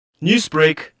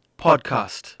Newsbreak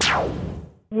Podcast.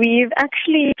 We've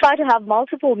actually tried to have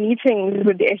multiple meetings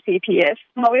with the SAPS.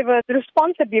 However, the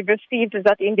response that we've received is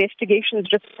that the investigation is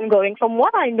just ongoing. From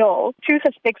what I know, 2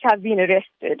 suspects have been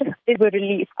arrested. They were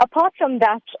released. Apart from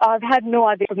that, I've had no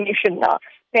other information.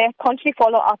 They constantly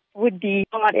follow up with the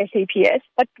Tongaat SAPS,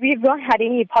 but we've not had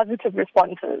any positive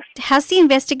responses. Has the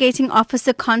investigating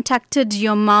officer contacted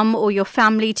your mum or your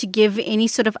family to give any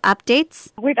sort of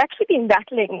updates? We've actually been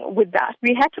battling with that.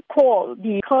 We had to call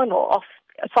the colonel of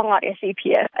Tongaat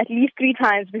SAPS at least 3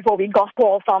 times before we got a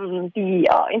call from the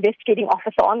investigating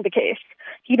officer on the case.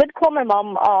 He did call my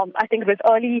mum, I think it was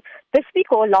early this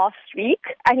week or last week,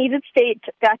 and he did state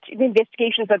that the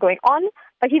investigations are going on,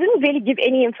 but he didn't really give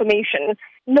any information,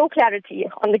 no clarity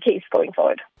on the case going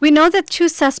forward. We know that 2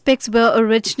 suspects were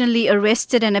originally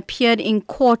arrested and appeared in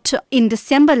court in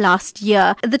December last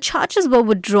year. The charges were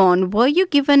withdrawn. Were you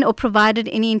given or provided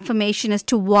any information as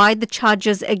to why the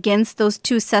charges against those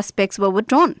 2 suspects were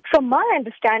withdrawn? From my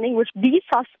understanding, which these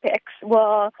suspects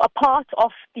were a part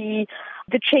of the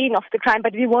chain of the crime,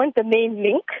 but we weren't the main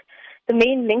link. The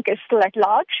main link is still at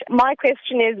large. My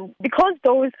question is, because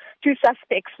those 2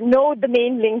 suspects know the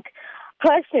main link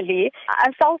personally,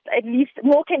 I felt at least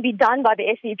more can be done by the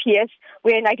SAPS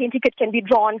where an identity ticket can be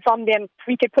drawn from them.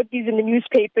 We could put these in the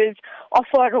newspapers,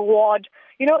 offer a reward.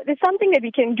 You know, there's something that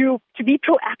we can do to be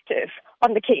proactive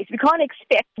on the case. We can't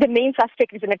expect the main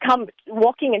suspect is going to come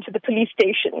walking into the police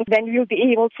station. Then we'll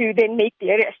be able to then make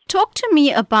the arrest. Talk to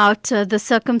me about the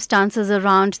circumstances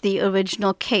around the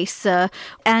original case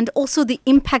and also the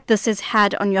impact this has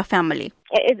had on your family.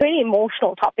 It's a very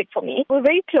emotional topic for me. We're a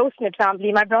very close-knit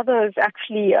family. My brother is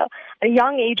actually at a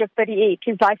young age of 38.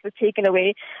 His life was taken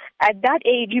away. At that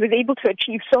age, he was able to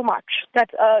achieve so much that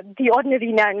the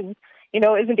ordinary man,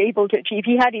 isn't able to achieve.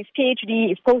 He had his PhD,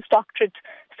 his postdoctorate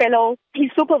fellow. He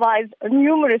supervised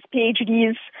numerous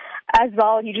PhDs as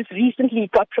well. He just recently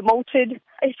got promoted.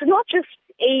 It's not just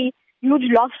a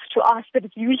huge loss to us, but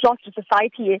it's a huge loss to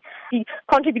society. He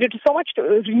contributed so much to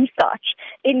research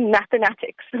in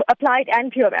mathematics, applied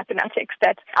and pure mathematics,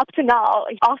 that up to now,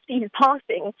 after his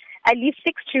passing, at least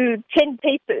 6 to 10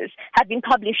 papers have been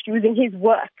published using his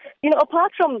work.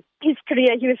 Apart from his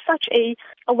career, he was such a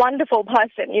wonderful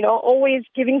person, always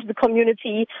giving to the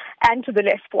community and to the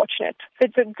less fortunate. So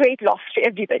it's a great loss to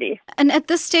everybody. And at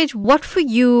this stage, what for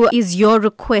you is your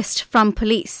request from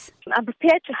police? I'm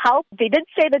prepared to help. They did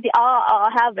say that they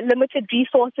have limited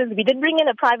resources. We did bring in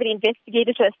a private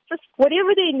investigator to assist.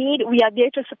 Whatever they need, we are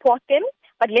there to support them.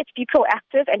 But let's be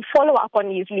proactive and follow up on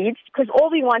these leads, because all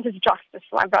we want is justice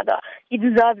for my brother. He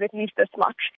deserves at least this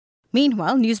much.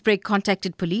 Meanwhile, Newsbreak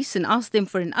contacted police and asked them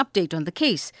for an update on the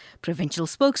case. Provincial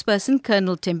spokesperson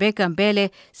Colonel Tembeka Mbele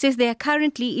says they are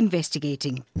currently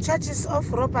investigating. Charges of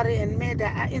robbery and murder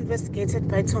are investigated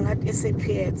by Tongaat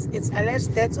SAPS. It's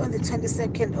alleged that on the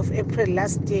 22nd of April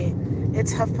last year, at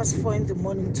 4:30 in the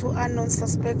morning, 2 unknown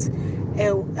suspects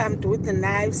armed with the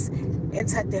knives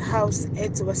entered the house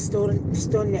at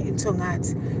Westonia in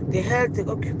Tongaat. They held the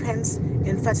occupants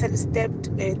and fatally stabbed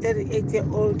a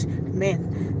 38-year-old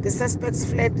man. The suspects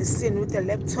fled the scene with a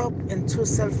laptop and 2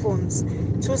 cell phones.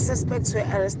 2 suspects were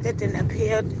arrested and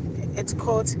appeared at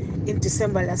court in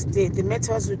December last year. The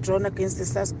matter was withdrawn against the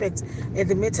suspects, and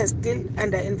the matter is still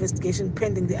under investigation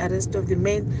pending the arrest of the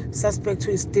main suspect,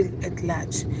 who is still at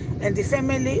large. And the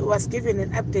family was given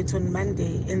an update on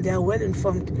Monday, and they are well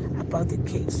informed about the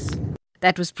case.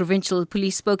 That was Provincial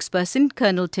Police spokesperson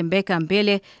Colonel Tembeka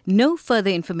Mbele. No further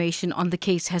information on the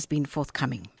case has been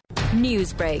forthcoming.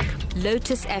 Newsbreak,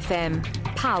 Lotus FM,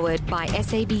 powered by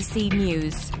SABC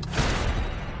News.